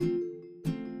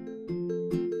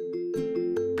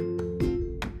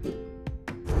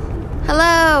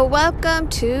So welcome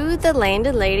to the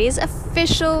Landed Ladies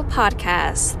official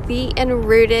podcast, the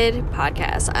Enrooted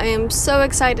podcast. I am so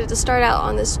excited to start out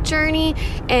on this journey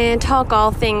and talk all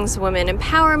things women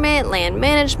empowerment, land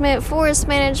management, forest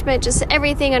management, just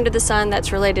everything under the sun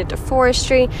that's related to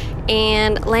forestry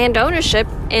and land ownership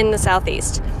in the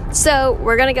Southeast. So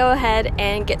we're going to go ahead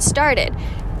and get started.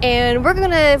 And we're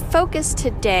going to focus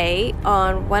today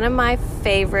on one of my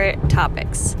favorite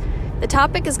topics. The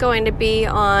topic is going to be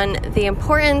on the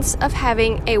importance of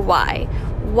having a why.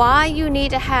 Why you need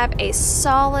to have a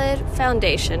solid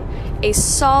foundation, a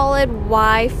solid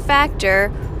why factor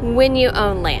when you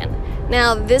own land.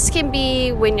 Now, this can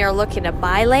be when you're looking to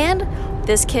buy land.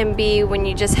 This can be when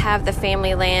you just have the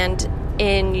family land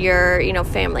in your,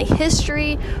 family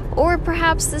history, or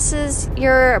perhaps this is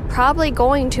you're probably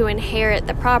going to inherit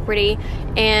the property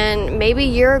and maybe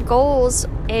your goals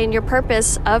and your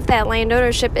purpose of that land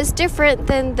ownership is different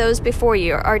than those before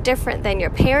you, are different than your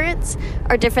parents,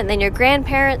 are different than your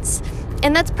grandparents,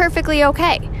 and that's perfectly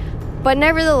okay. But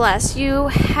nevertheless, you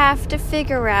have to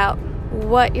figure out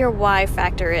what your why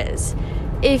factor is.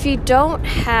 If you don't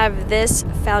have this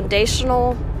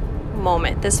foundational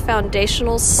moment, this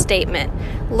foundational statement,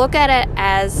 look at it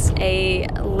as a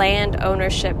land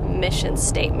ownership mission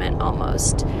statement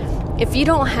almost. If you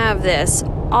don't have this,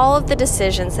 all of the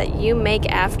decisions that you make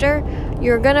after,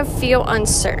 you're going to feel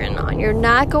uncertain on. You're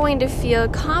not going to feel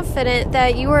confident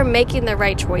that you are making the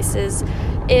right choices,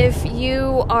 if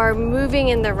you are moving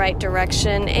in the right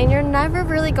direction, and you're never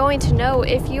really going to know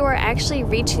if you are actually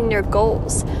reaching your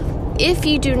goals if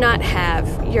you do not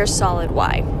have your solid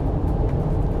why.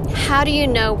 How do you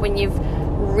know when you've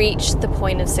reached the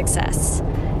point of success?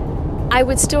 I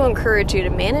would still encourage you to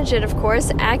manage it, of course.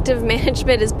 Active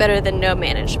management is better than no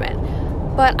management.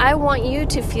 But I want you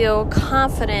to feel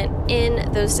confident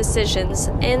in those decisions,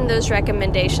 in those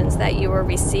recommendations that you are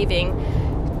receiving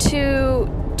to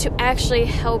actually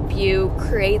help you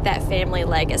create that family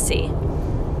legacy.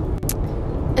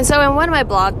 And so in one of my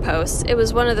blog posts, it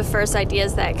was one of the first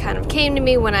ideas that kind of came to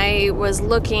me when I was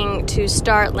looking to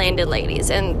start Landed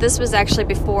Ladies. And this was actually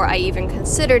before I even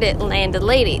considered it Landed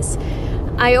Ladies.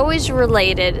 I always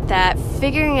related that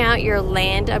figuring out your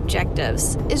land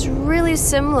objectives is really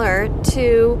similar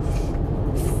to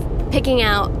picking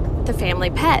out the family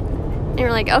pet. And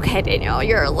you're like, okay, Danielle,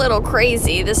 you're a little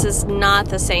crazy. This is not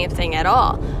the same thing at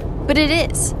all. But it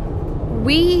is.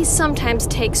 We sometimes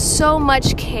take so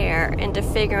much care into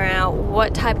figuring out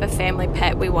what type of family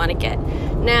pet we want to get.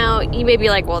 Now, you may be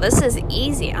like, well, this is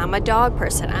easy. I'm a dog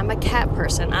person. I'm a cat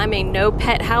person. I'm a no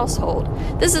pet household.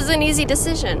 This is an easy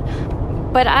decision.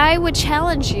 But I would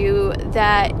challenge you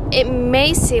that it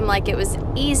may seem like it was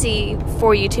easy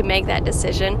for you to make that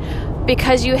decision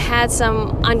because you had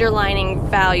some underlining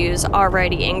values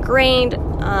already ingrained,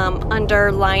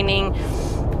 underlining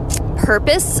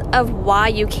purpose of why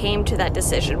you came to that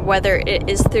decision, whether it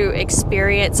is through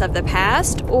experience of the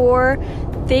past or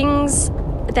things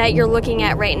that you're looking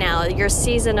at right now, your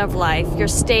season of life, your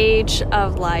stage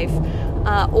of life,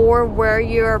 or where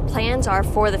your plans are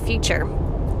for the future.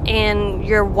 And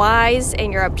your whys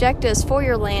and your objectives for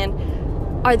your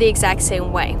land are the exact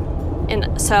same way.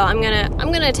 And so I'm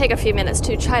gonna take a few minutes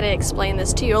to try to explain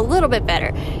this to you a little bit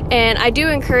better. And I do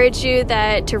encourage you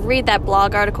to read that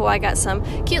blog article. I got some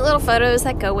cute little photos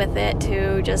that go with it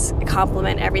to just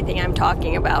complement everything I'm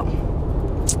talking about.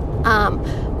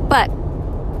 But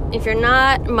if you're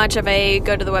not much of a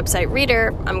go to the website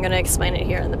reader, I'm going to explain it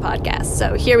here in the podcast.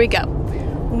 So here we go.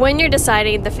 When you're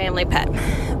deciding the family pet,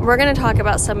 we're going to talk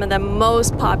about some of the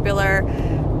most popular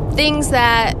things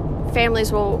that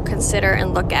families will consider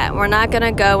and look at. We're not going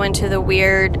to go into the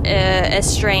weird,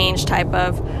 estranged type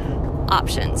of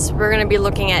options. We're going to be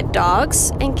looking at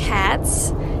dogs and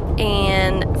cats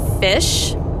and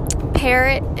fish,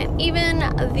 parrot, and even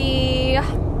the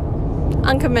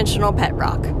unconventional pet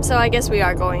rock. So I guess we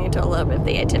are going into a little bit of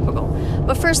the atypical.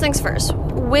 But first things first,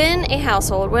 when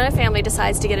a family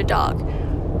decides to get a dog,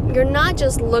 you're not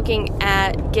just looking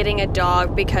at getting a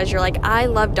dog because you're like, I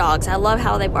love dogs, I love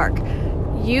how they bark.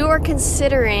 You are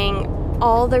considering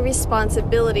all the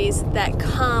responsibilities that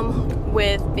come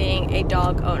with being a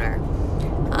dog owner.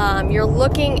 When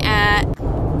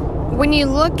you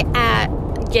look at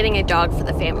getting a dog for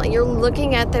the family, you're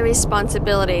looking at the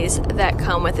responsibilities that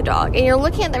come with a dog. And you're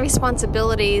looking at the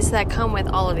responsibilities that come with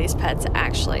all of these pets,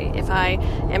 actually, if I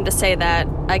am to say that,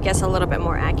 I guess, a little bit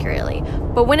more accurately.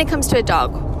 But when it comes to a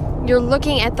dog, you're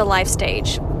looking at the life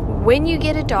stage. When you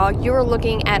get a dog, you're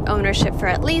looking at ownership for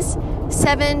at least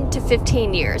 7 to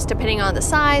 15 years, depending on the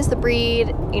size, the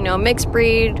breed, mixed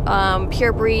breed,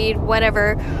 pure breed,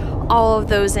 whatever. all of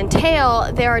those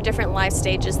entail, there are different life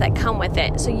stages that come with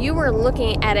it. So you were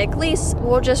looking at least,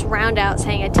 we'll just round out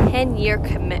saying a 10-year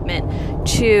commitment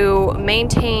to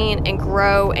maintain and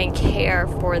grow and care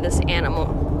for this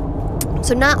animal.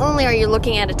 So not only are you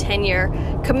looking at a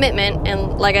 10-year commitment,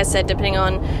 and like I said, depending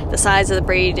on the size of the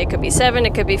breed, it could be 7,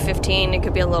 it could be 15, it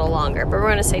could be a little longer, but we're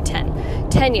going to say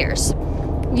 10 years.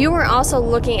 You are also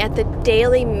looking at the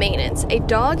daily maintenance. A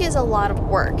dog is a lot of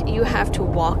work. You have to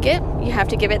walk it, you have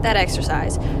to give it that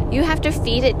exercise, you have to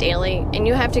feed it daily, and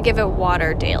you have to give it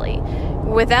water daily.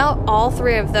 Without all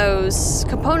three of those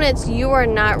components, you are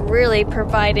not really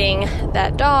providing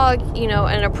that dog,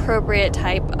 an appropriate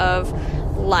type of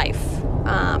life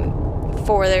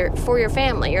for your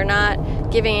family. You're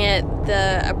not giving it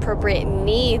the appropriate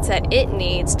needs that it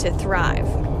needs to thrive.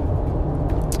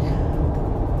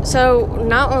 So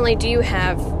not only do you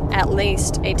have at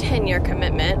least a 10-year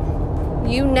commitment,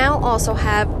 you now also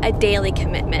have a daily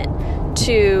commitment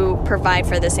to provide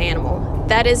for this animal.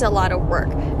 That is a lot of work,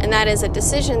 and that is a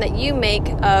decision that you make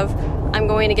of, I'm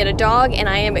going to get a dog and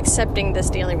I am accepting this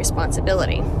daily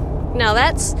responsibility. Now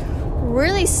that's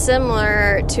really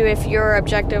similar to if your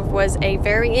objective was a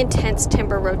very intense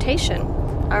timber rotation.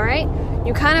 All right,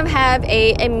 you kind of have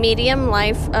a medium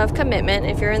life of commitment.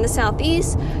 If you're in the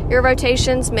southeast, your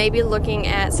rotations may be looking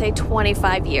at, say,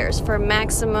 25 years for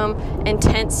maximum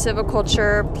intense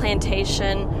silviculture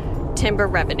plantation timber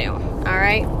revenue. All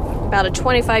right, about a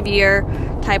 25-year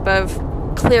type of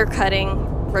clear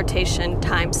cutting rotation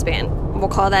time span. We'll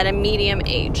call that a medium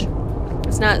age.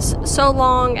 It's not so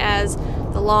long as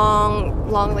the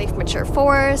long leaf mature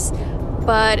forest,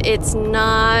 but it's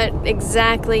not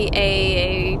exactly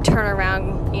a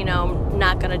turnaround,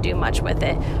 not going to do much with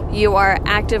it. You are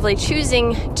actively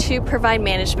choosing to provide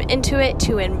management into it,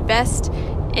 to invest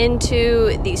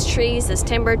into these trees, this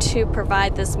timber, to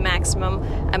provide this maximum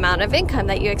amount of income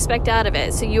that you expect out of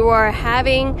it. So you are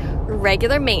having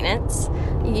regular maintenance.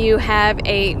 You have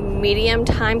a medium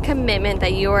time commitment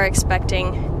that you are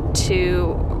expecting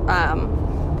to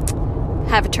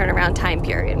have a turnaround time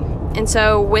period. And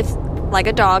so with like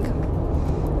a dog,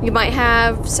 you might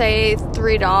have, say,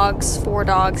 3 dogs, 4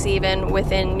 dogs even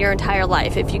within your entire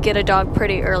life if you get a dog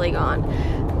pretty early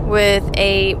on. With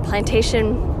a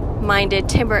plantation-minded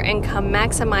timber income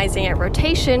maximizing at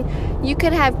rotation, you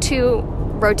could have 2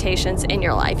 rotations in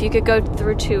your life. You could go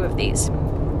through 2 of these.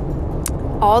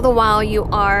 All the while you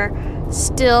are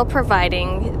still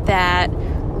providing that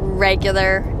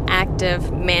regular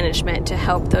active management to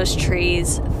help those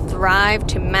trees thrive,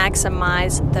 to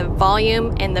maximize the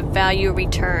volume and the value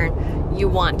return you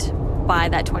want by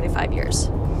that 25 years.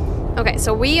 Okay,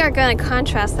 so we are going to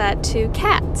contrast that to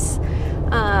cats.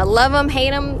 Love them,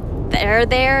 hate them, they're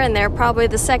there, and they're probably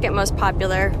the second most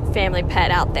popular family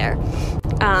pet out there.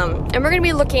 And we're going to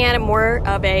be looking at it more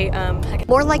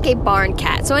like a barn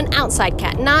cat, so an outside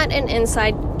cat, not an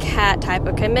inside cat type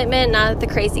of commitment, not the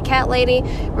crazy cat lady.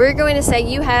 We're going to say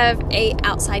you have a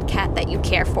outside cat that you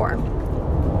care for.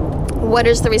 What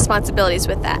is the responsibilities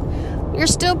with that? You're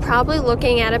still probably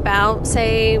looking at about,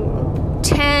 say,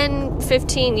 10,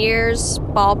 15 years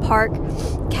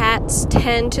ballpark. Cats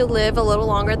tend to live a little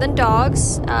longer than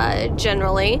dogs,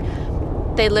 generally.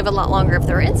 They live a lot longer if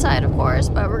they're inside, of course,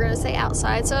 but we're going to say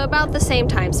outside, so about the same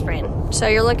time span. So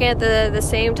you're looking at the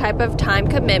same type of time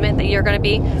commitment that you're going to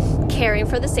be caring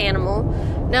for this animal.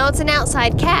 Now it's an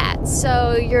outside cat,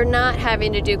 so you're not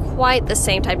having to do quite the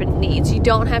same type of needs. You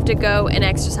don't have to go and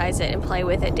exercise it and play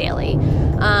with it daily.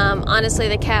 Honestly,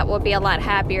 the cat will be a lot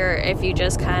happier if you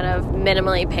just kind of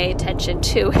minimally pay attention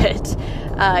to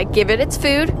it. Give it its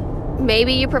food.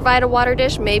 Maybe you provide a water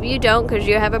dish, maybe you don't because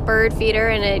you have a bird feeder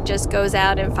and it just goes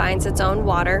out and finds its own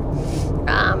water.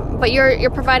 But you're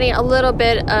providing a little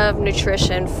bit of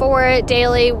nutrition for it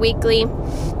daily, weekly.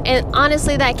 And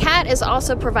honestly, that cat is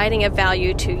also providing a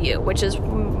value to you, which is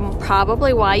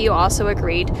probably why you also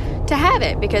agreed to have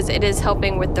it, because it is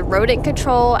helping with the rodent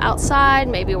control outside,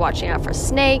 maybe watching out for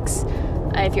snakes.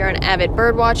 If you're an avid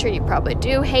bird watcher, you probably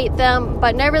do hate them,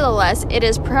 but nevertheless, it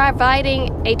is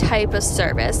providing a type of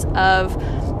service of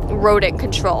rodent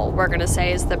control, we're going to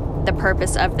say, is the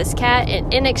purpose of this cat.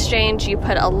 And in exchange, you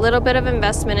put a little bit of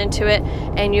investment into it,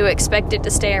 and you expect it to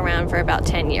stay around for about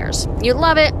 10 years. You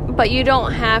love it, but you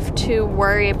don't have to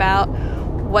worry about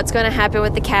what's going to happen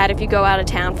with the cat if you go out of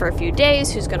town for a few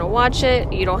days, who's going to watch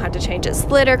it. You don't have to change its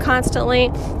litter constantly.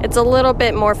 It's a little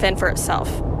bit more fend for itself.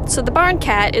 So the barn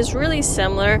cat is really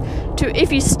similar to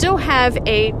if you still have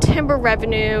a timber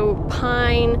revenue,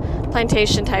 pine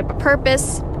plantation type of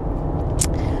purpose,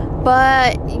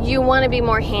 but you want to be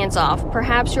more hands-off.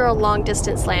 Perhaps you're a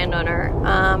long-distance landowner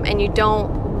and you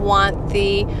don't want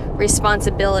the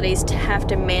responsibilities to have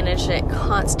to manage it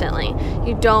constantly.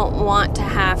 You don't want to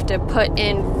have to put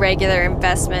in regular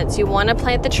investments. You want to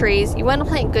plant the trees. You want to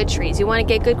plant good trees. You want to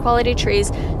get good quality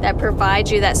trees that provide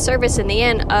you that service in the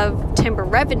end of timber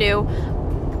revenue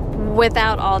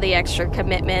without all the extra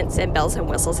commitments and bells and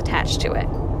whistles attached to it.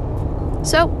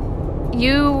 So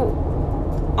you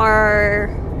are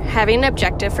having an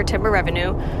objective for timber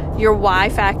revenue. Your why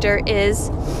factor is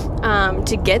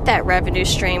to get that revenue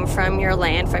stream from your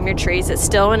land, from your trees. It's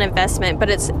still an investment, but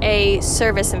it's a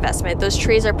service investment. Those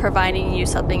trees are providing you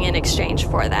something in exchange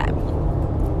for that.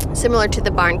 Similar to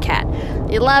the barn cat.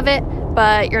 You love it,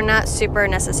 but you're not super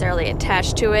necessarily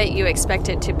attached to it. You expect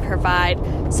it to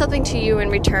provide something to you in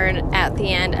return at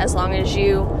the end, as long as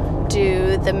you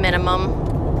do the minimum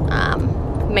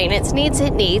maintenance needs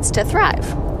it needs to thrive.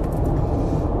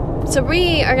 So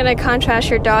we are going to contrast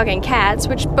your dog and cats,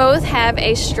 which both have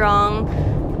a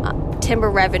strong timber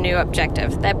revenue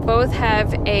objective, that both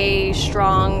have a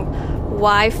strong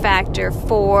why factor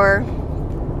for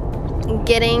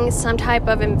getting some type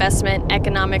of investment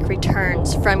economic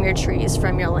returns from your trees,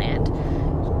 from your land.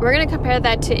 We're going to compare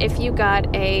that to if you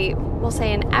got we'll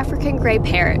say an African gray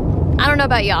parrot. I don't know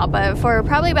about y'all, but for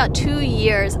probably about 2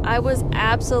 years, I was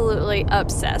absolutely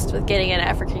obsessed with getting an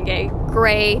African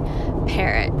gray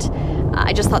parrot.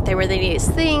 I just thought they were the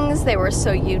neatest things. They were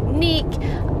so unique.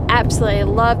 Absolutely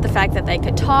loved the fact that they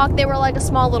could talk. They were like a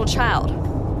small little child.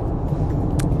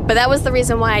 But that was the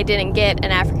reason why I didn't get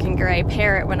an African gray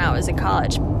parrot when I was in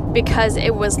college, because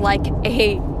it was like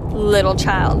a little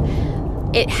child.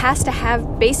 It has to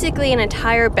have basically an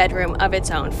entire bedroom of its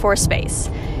own for space.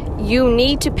 You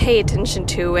need to pay attention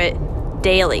to it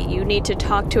daily. You need to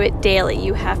talk to it daily.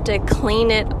 You have to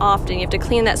clean it often. You have to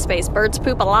clean that space. Birds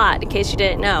poop a lot, in case you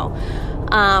didn't know.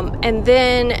 And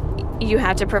then you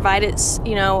have to provide it,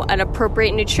 an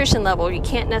appropriate nutrition level. You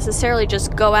can't necessarily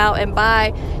just go out and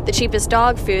buy the cheapest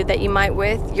dog food that you might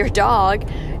with your dog.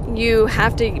 You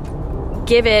have to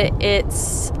give it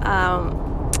its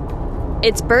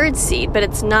bird seed, but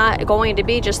it's not going to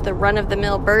be just the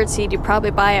run-of-the-mill bird seed you probably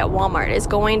buy at Walmart. It's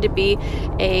going to be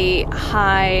a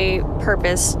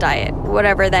high-purpose diet,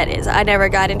 whatever that is. I never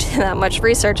got into that much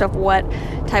research of what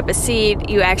type of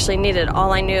seed you actually needed.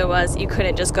 All I knew was you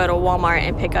couldn't just go to Walmart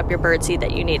and pick up your bird seed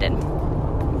that you needed.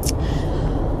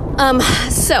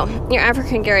 So your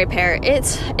African gray parrot,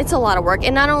 it's a lot of work,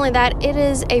 and not only that, it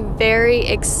is a very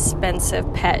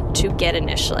expensive pet to get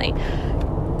initially.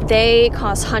 They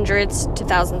cost hundreds to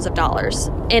thousands of dollars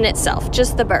in itself,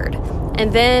 just the bird.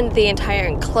 And then the entire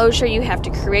enclosure you have to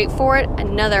create for it,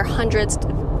 another hundreds to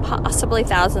possibly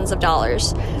thousands of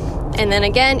dollars. And then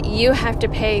again, you have to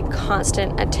pay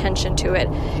constant attention to it.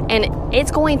 And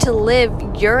it's going to live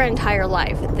your entire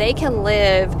life. They can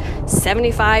live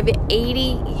 75, 80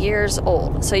 years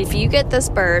old. So if you get this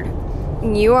bird,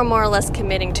 you are more or less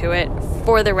committing to it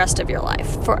for the rest of your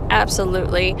life, for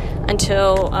absolutely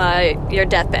until your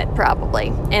deathbed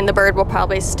probably, and the bird will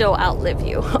probably still outlive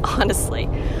you, honestly.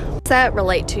 Does that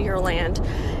relate to your land?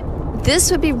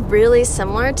 This would be really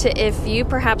similar to if you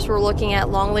perhaps were looking at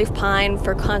longleaf pine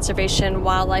for conservation,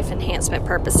 wildlife enhancement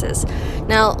purposes.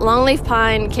 Now, longleaf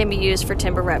pine can be used for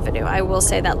timber revenue. I will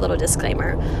say that little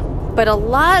disclaimer. But a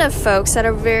lot of folks that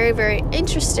are very, very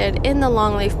interested in the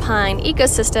longleaf pine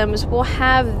ecosystems will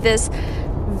have this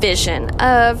vision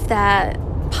of that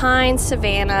pine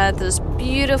savanna, those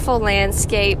beautiful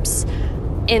landscapes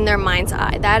in their mind's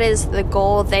eye. That is the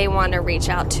goal they want to reach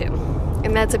out to.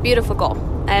 And that's a beautiful goal.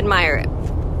 I admire it.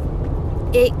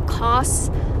 It costs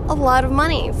a lot of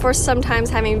money for sometimes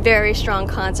having very strong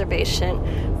conservation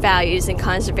values and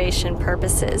conservation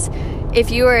purposes. If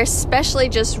you are especially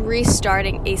just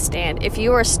restarting a stand, if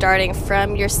you are starting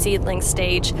from your seedling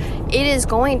stage, it is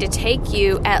going to take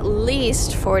you at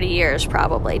least 40 years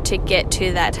probably to get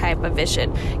to that type of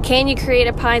vision. Can you create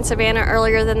a pine savanna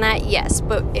earlier than that? Yes,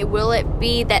 but will it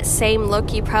be that same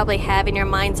look you probably have in your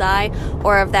mind's eye,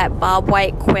 or of that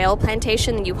bobwhite quail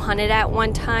plantation that you hunted at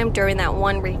one time during that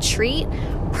one retreat?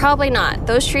 Probably not.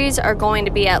 Those trees are going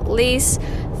to be at least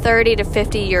 30 to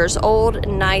 50 years old,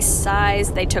 nice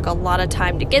size. They took a lot of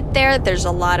time to get there. There's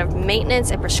a lot of maintenance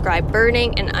and prescribed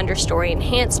burning and understory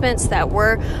enhancements that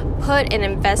were put and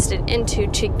invested into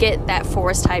to get that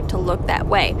forest type to look that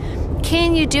way.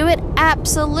 Can you do it?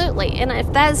 Absolutely. And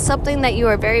if that is something that you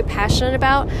are very passionate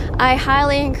about, I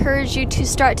highly encourage you to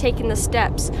start taking the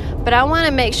steps. But I want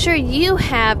to make sure you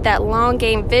have that long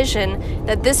game vision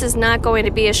that this is not going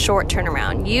to be a short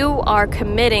turnaround. You are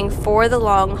committing for the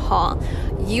long haul.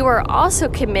 You are also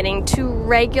committing to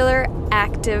regular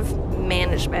active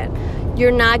management.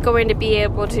 You're not going to be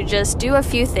able to just do a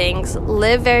few things,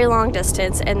 live very long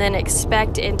distance, and then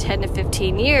expect in 10 to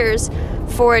 15 years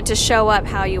for it to show up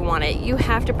how you want it. You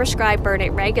have to prescribe burn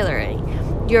it regularly.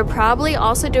 You're probably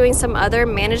also doing some other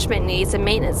management needs and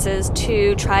maintenances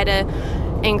to try to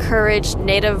encourage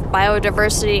native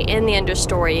biodiversity in the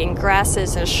understory, and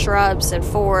grasses and shrubs and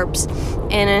forbs,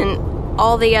 and in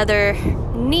all the other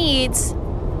needs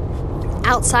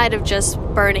outside of just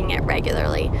burning it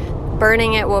regularly.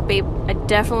 Burning it will be a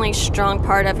definitely strong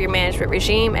part of your management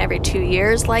regime every 2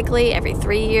 years, likely every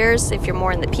 3 years if you're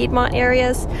more in the Piedmont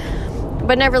areas.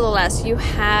 But nevertheless, you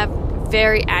have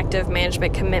very active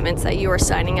management commitments that you are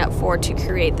signing up for to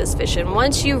create this vision.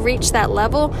 Once you reach that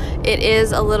level, it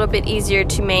is a little bit easier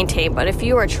to maintain. But if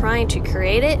you are trying to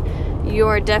create it, you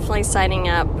are definitely signing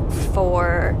up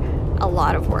for a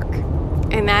lot of work.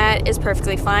 And that is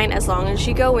perfectly fine as long as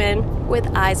you go in with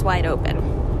eyes wide open.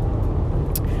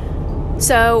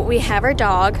 So we have our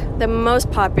dog, the most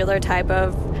popular type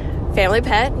of family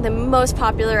pet, the most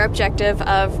popular objective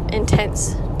of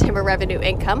intense timber revenue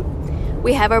income.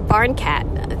 We have our barn cat,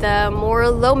 the more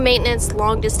low maintenance,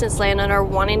 long distance landowner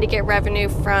wanting to get revenue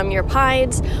from your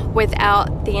pines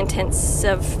without the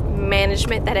intensive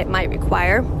management that it might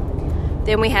require.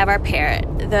 Then we have our parrot,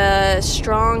 the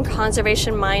strong,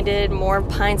 conservation-minded, more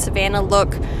pine savanna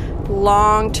look,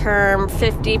 long-term,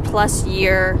 50-plus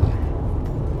year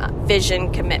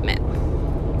vision commitment.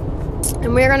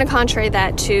 And we're going to contrary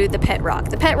that to the pet rock.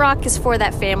 The pet rock is for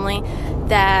that family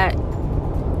that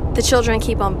the children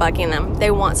keep on bugging them.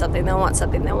 They want something, they want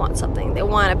something, they want something. They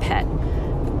want a pet.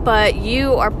 But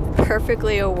you are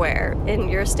perfectly aware in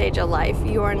your stage of life,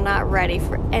 you are not ready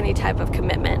for any type of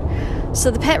commitment.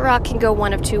 So the pet rock can go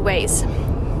one of two ways.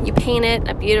 You paint it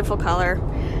a beautiful color.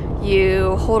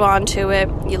 You hold on to it,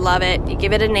 you love it, you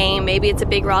give it a name. Maybe it's a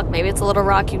big rock, maybe it's a little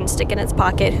rock you can stick in its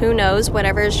pocket. Who knows,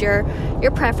 whatever is your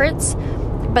preference.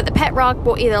 But the pet rock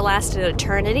will either last an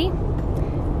eternity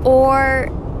or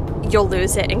you'll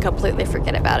lose it and completely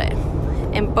forget about it.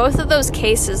 In both of those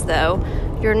cases, though,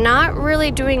 you're not really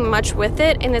doing much with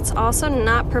it, and it's also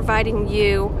not providing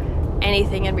you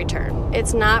anything in return.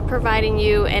 It's not providing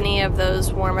you any of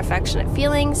those warm, affectionate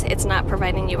feelings. It's not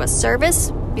providing you a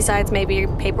service besides maybe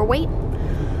your paperweight.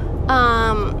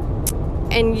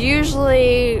 And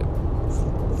usually,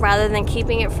 rather than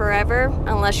keeping it forever,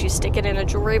 unless you stick it in a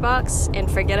jewelry box and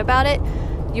forget about it,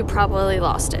 you probably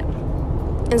lost it.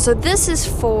 And so this is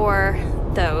for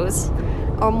those,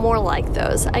 or more like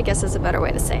those, I guess is a better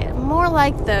way to say it, more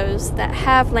like those that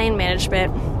have land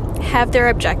management, have their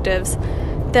objectives,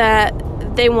 that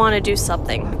they want to do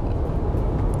something.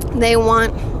 They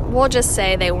want, we'll just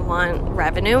say they want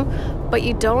revenue, but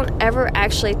you don't ever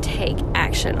actually take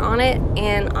action on it.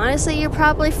 And honestly, you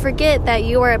probably forget that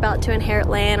you are about to inherit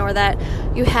land, or that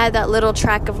you had that little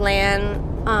tract of land,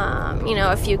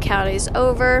 a few counties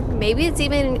over. Maybe it's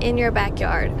even in your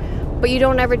backyard, but you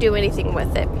don't ever do anything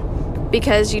with it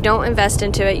because you don't invest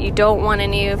into it. You don't want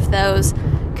any of those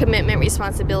commitment,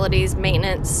 responsibilities,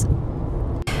 maintenance.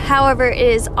 However, it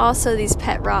is also these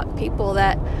pet rock people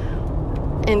that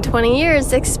in 20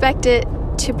 years expect it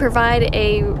to provide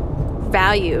a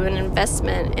value, an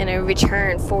investment, and a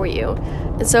return for you.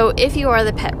 And so if you are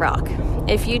the pet rock,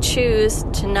 if you choose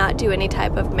to not do any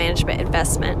type of management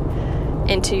investment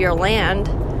into your land,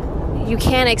 you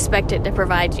can't expect it to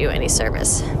provide you any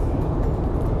service.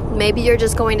 Maybe you're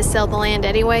just going to sell the land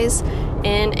anyways.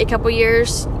 In a couple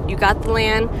years, you got the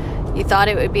land, you thought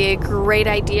it would be a great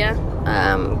idea,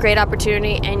 great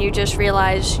opportunity, and you just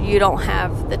realize you don't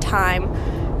have the time,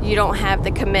 you don't have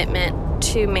the commitment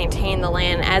to maintain the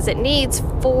land as it needs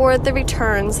for the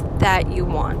returns that you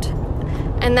want.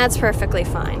 And that's perfectly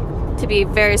fine, to be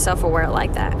very self-aware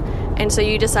like that. And so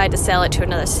you decide to sell it to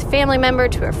another family member,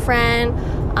 to a friend,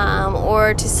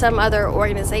 or to some other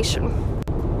organization.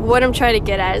 What I'm trying to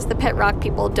get at is the pet rock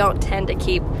people don't tend to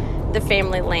keep the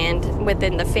family land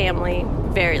within the family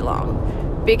very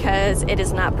long, because it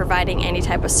is not providing any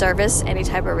type of service, any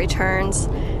type of returns,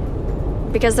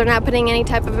 because they're not putting any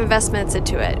type of investments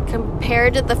into it.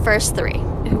 Compared to the first three,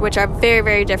 which are very,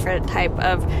 very different type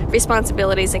of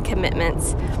responsibilities and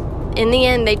commitments, in the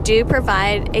end, they do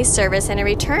provide a service and a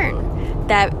return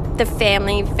that the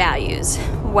family values,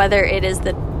 whether it is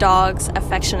the dog's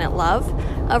affectionate love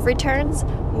of returns,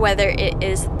 whether it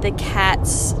is the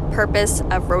cat's purpose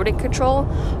of rodent control,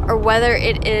 or whether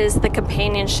it is the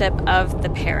companionship of the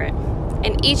parrot.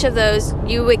 In each of those,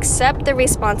 you accept the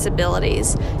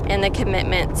responsibilities and the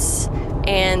commitments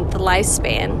and the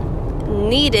lifespan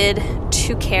needed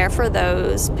to care for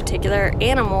those particular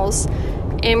animals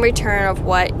in return of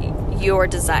what you're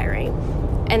desiring.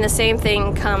 And the same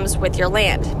thing comes with your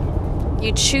land.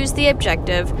 You choose the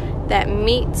objective that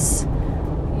meets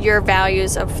your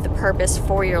values of the purpose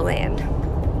for your land.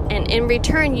 And in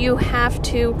return, you have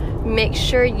to make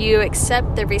sure you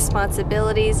accept the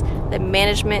responsibilities, the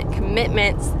management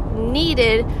commitments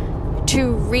needed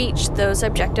to reach those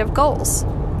objective goals.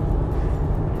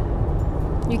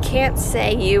 You can't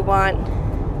say you want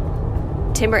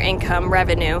timber income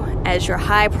revenue as your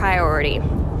high priority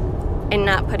and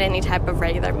not put any type of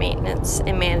regular maintenance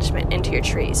and management into your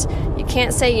trees. You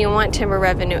can't say you want timber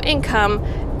revenue income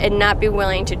and not be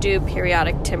willing to do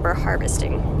periodic timber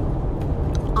harvesting.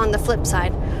 On the flip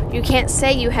side, you can't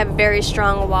say you have very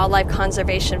strong wildlife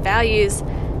conservation values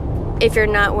if you're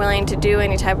not willing to do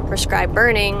any type of prescribed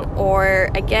burning or,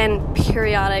 again,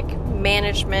 periodic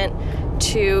management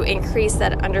to increase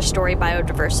that understory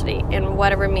biodiversity and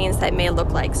whatever means that may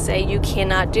look like. Say you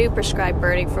cannot do prescribed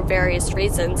burning for various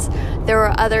reasons. There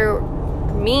are other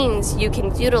means you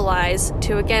can utilize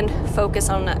to, again, focus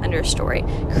on the understory.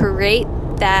 Create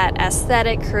that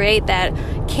aesthetic, create that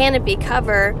canopy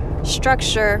cover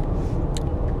structure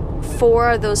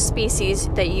for those species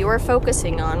that you are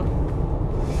focusing on.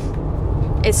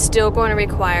 It's still going to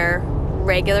require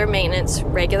regular maintenance,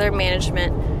 regular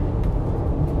management,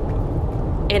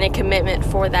 and a commitment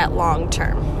for that long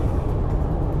term.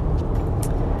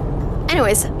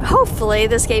 Anyways, hopefully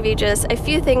this gave you just a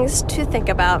few things to think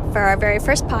about for our very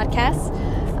first podcast.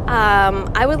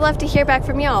 I would love to hear back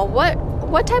from y'all.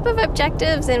 What type of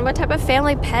objectives and what type of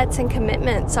family pets and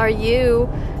commitments are you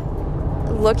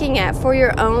looking at for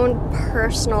your own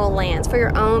personal lands, for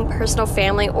your own personal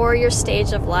family, or your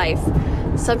stage of life?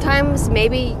 Sometimes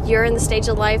maybe you're in the stage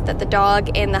of life that the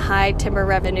dog and the high timber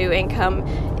revenue income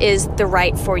is the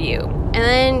right for you. And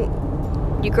then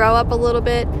you grow up a little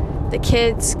bit, the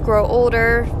kids grow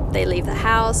older, they leave the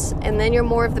house, and then you're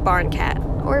more of the barn cat,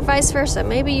 or vice versa.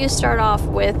 Maybe you start off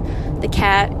with the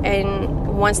cat,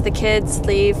 and once the kids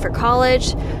leave for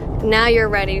college, now you're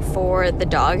ready for the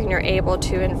dog and you're able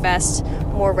to invest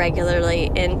more regularly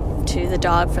into the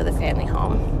dog for the family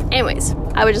home. Anyways,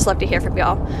 I would just love to hear from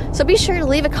y'all. So be sure to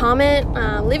leave a comment,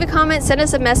 send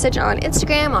us a message on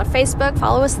Instagram, on Facebook,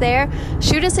 follow us there.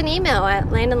 Shoot us an email at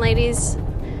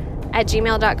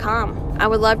landandladies@gmail.com. I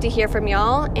would love to hear from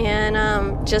y'all,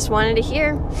 and just wanted to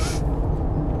hear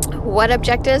what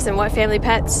objectives and what family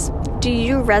pets do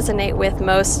you resonate with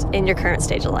most in your current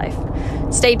stage of life.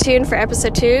 Stay tuned for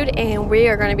episode 2, and we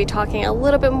are going to be talking a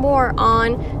little bit more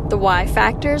on the why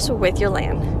factors with your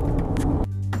land.